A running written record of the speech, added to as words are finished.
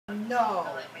No.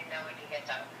 So let me know when he gets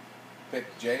out. Pick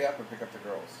Jay up or pick up the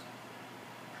girls?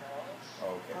 Girls?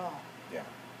 Oh, okay. Oh. Yeah.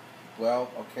 Well,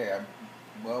 okay.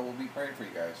 Well, we'll be praying for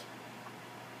you guys.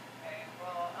 Okay,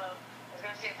 well, I was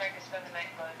going to see if I could spend the night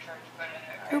and go to church, but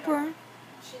I Cooper.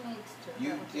 She needs to.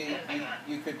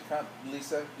 You could come,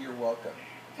 Lisa. You're welcome.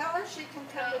 Tell her she can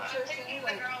come to I'm church taking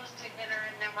anyway. the girls to dinner,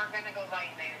 and then we're going to go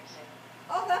line dancing.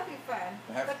 Oh, that'd be fun.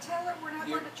 Have- But tell her we're not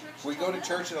going to church. We till go to now.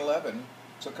 church at 11,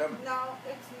 so come. No,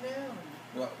 it's noon.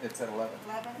 Well, it's at 11.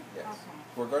 11? Yes. Okay.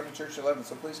 We're going to church at 11,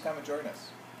 so please come and join us.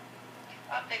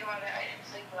 I'll think about it. I didn't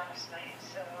sleep last night,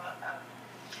 so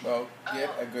Well, get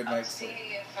a good I'll night's see sleep.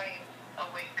 if I'm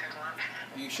awake or not.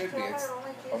 You should be. Tell It's her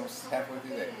only Jesus almost knows halfway what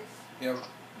through it the day. is. You know,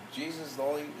 Jesus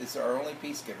is our only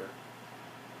peace giver,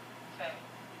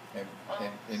 Okay.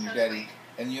 and your daddy,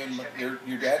 and your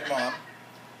dad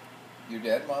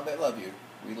and mom, that love you.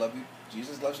 We love you.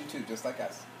 Jesus loves you too, just like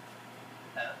us.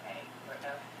 Okay, we're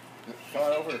done. Come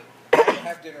on over.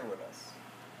 Have dinner with us.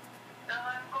 No,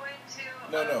 I'm going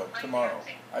to. No, line tomorrow.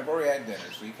 dancing. I've already had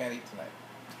dinner, so you can't eat tonight.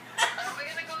 We're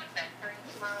going to go adventuring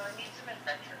tomorrow. I need some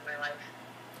adventure in my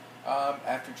life.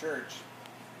 After church,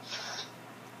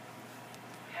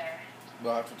 Okay.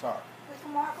 we'll have to talk. We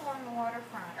can walk along the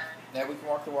waterfront. Yeah, we can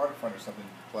walk the waterfront or something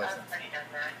pleasant. I've already done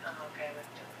that. I'm okay with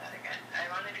doing that again. I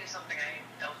want to do something I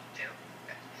don't do.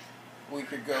 We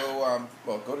could go,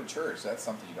 go to church. That's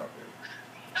something you don't do.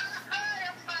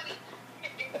 That's funny.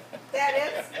 That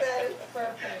is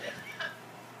perfect.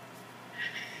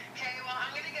 Okay, well,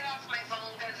 I'm going to get off my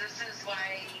phone because this is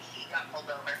why he got pulled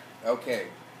over. Okay.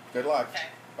 Good luck. Okay.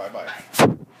 Bye-bye.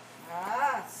 Bye.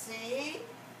 Ah, see?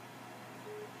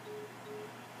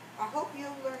 I hope you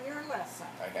learn your lesson.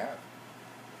 I have.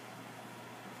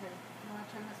 Okay, you want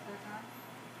to turn this back on?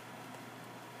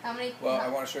 How many? Well, I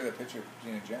want to show you the picture of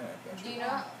Gina and Janet.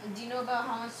 Do you know about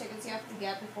how much tickets you have to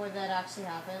get before that actually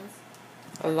happens?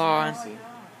 Oh, A lot. I know.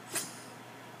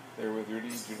 They're with Rudy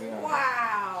Giuliani.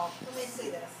 Wow. Let me see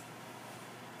this.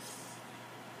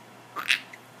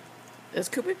 Is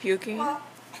Cooper puking? Well,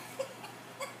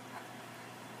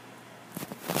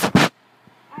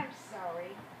 I'm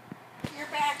sorry. Your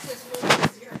back just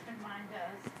moves easier than mine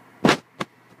does.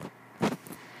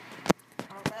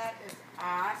 Oh, that is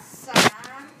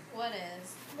awesome. What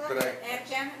is? Look But at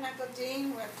Janet and Uncle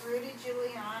Dean with Rudy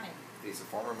Giuliani. He's a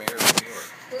former mayor of New York.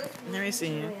 Who's Let me see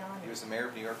Rudy him. He Giuliani? was the mayor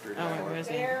of New York for Oh, nine where years.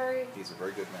 is he? Very. He's a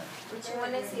very good man. Which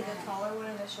one is he? The taller one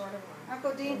or the shorter one?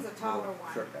 Uncle Dean's a taller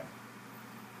one. Short guy.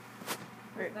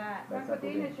 Who's that? That's Uncle Uncle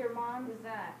Dean Dean. is your mom? Who's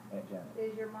that? Aunt Janet.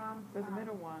 Is your mom? The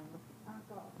middle one.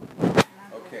 Uncle. And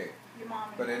Uncle. Okay. Your mom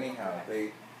and But your anyhow,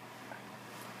 uncle.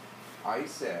 I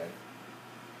said,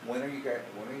 when are you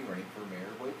running for mayor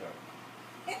of Waco?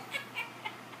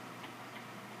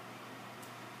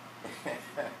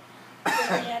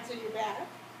 Did he answer you back?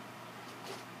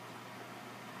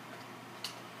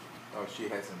 Oh, she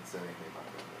hasn't said anything about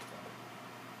that right now.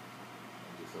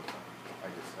 I'm just so funny. I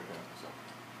got it myself.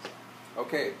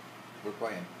 Okay, we're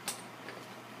playing.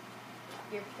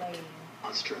 You're playing.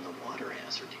 Monster in the water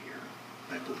hazard here.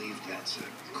 I believe that's a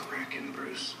kraken,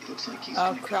 Bruce. He looks like he's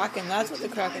Oh, gonna come kraken. That's with what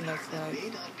the the kraken nine looks iron. like. There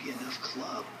may not be enough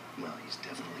club. Well, he's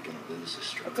definitely gonna lose his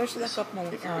stroke. I'll actually look up more,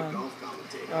 If you're a golf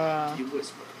commentator, you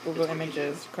whisper. Google It's what you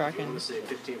images, do. kraken. If you want to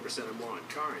save 15% or more on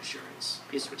car insurance,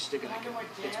 you switch to I wonder Geico. what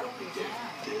It's jail what we he's do.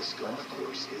 at. This golf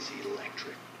course is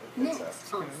electric.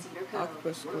 Next on Cedar Cove.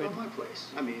 Octopus What squid. about my place?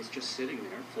 I mean, it's just sitting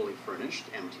there, fully furnished,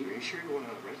 empty. Are you sure you want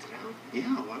to rent it out?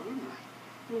 Yeah, why wouldn't I?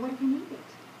 Well, what if you need it?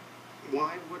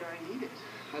 Why would I need it?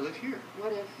 I live here.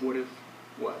 What if? What if?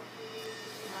 What?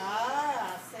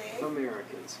 Ah, see?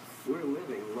 Americans, we're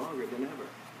living longer than ever.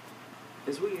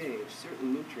 As we age,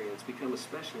 certain nutrients become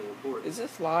especially important. Is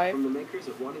this live? From the makers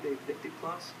of Waterday 50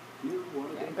 Plus, new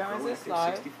Waterday Ben, is this Proactive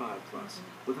live? 65 Plus,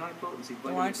 with high potency Why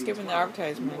vitamin aren't you skipping the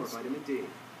B12 and more advertisements? vitamin D.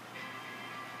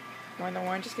 Why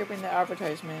aren't you skipping the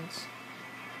advertisements?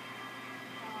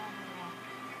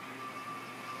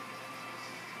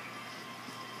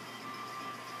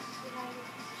 You know, you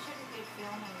shouldn't be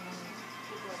filming when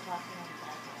people are talking in the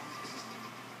background.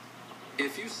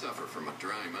 If you suffer from a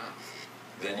dry mouth,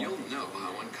 then you'll know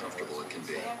how uncomfortable it can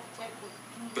be.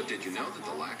 But did you know that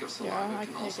the lack of saliva I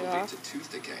can can also take it lead off. to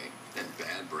tooth decay and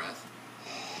bad breath?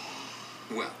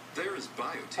 Well, there is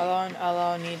Biotin.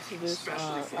 I'll need to do Specially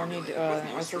I need formulated with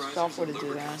a special moisturizers software and to do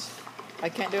that. lubricants. I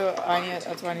can't do it. Biotin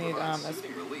That's why I can need provide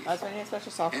soothing relief. that's why I need a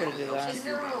special software to And do helps that. Is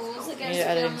there rules Yeah, against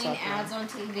editing filming software. ads on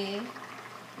TV?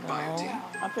 No, Biotin.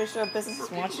 I'm pretty sure For businesses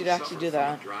people want you who to actually suffer do from a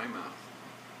that. dry mouth.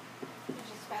 You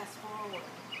just fast forward.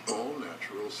 All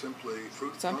natural, simply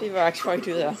fruit. Some people actually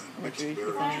do that, which would be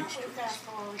Why funny. don't we fast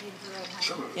forward into it?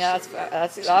 Some of us Yeah, say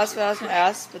that's what I was gonna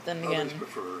ask, but then others again,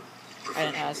 prefer I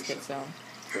didn't ask it. So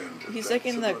and he's that's like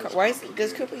in the. about as Why is,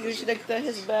 does complicated Cooper as usually like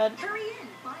his bed? Hurry in.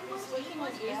 Buy one, He's licking get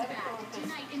one his is bed back. or his-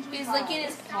 Tonight, enjoy He's the licking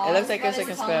his best paws, It looks like but it's like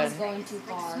his his tongue is bed. going too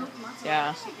far. smoked mozzarella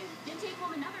Yeah. chicken. Then take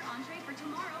home another entree for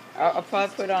tomorrow. I'll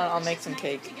probably put on. I'll make some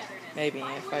cake, maybe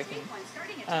if I can.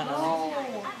 I don't know.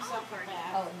 Oh, except for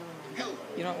that. Oh no.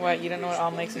 You don't what? You don't know what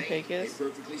I'll make some cake is?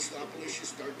 Perfectly sloppalicious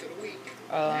start to the week.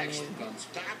 I Next need. comes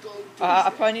Taco I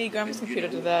Tuesday. probably need Grandpa's computer to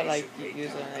do that. Like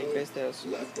use it like Vistos.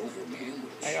 Leftover man.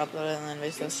 I upload it and then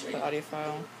Vistos the audio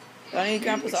file. But I need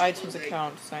Grandpa's iTunes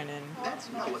account to sign in. That's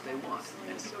not what they want,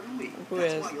 and so do we. Who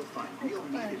That's is? why you'll find real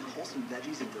meat and wholesome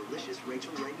veggies and delicious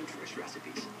Rachel Ray Nutrish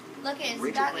recipes. Look, it's a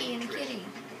Rachel doggy Ray and a Nutrish. kitty.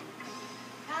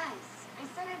 Guys, I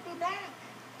said I'd be back.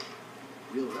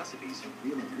 Real recipes,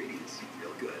 real ingredients,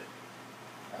 real good.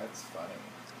 That's funny.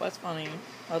 What's funny?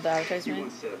 Oh, the You advertisement?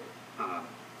 once said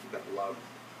that love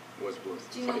was worth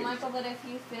Do you know, fighting Michael, for. that if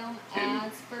you film And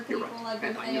ads for you're people, right. like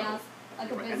And if I they know. ask, like a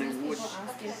You're right. And business I would people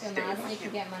ask you to film stay ads, with they you.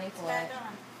 could get money for Back it.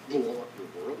 on. Blow up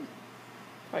the world.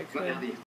 Quite But now cool. the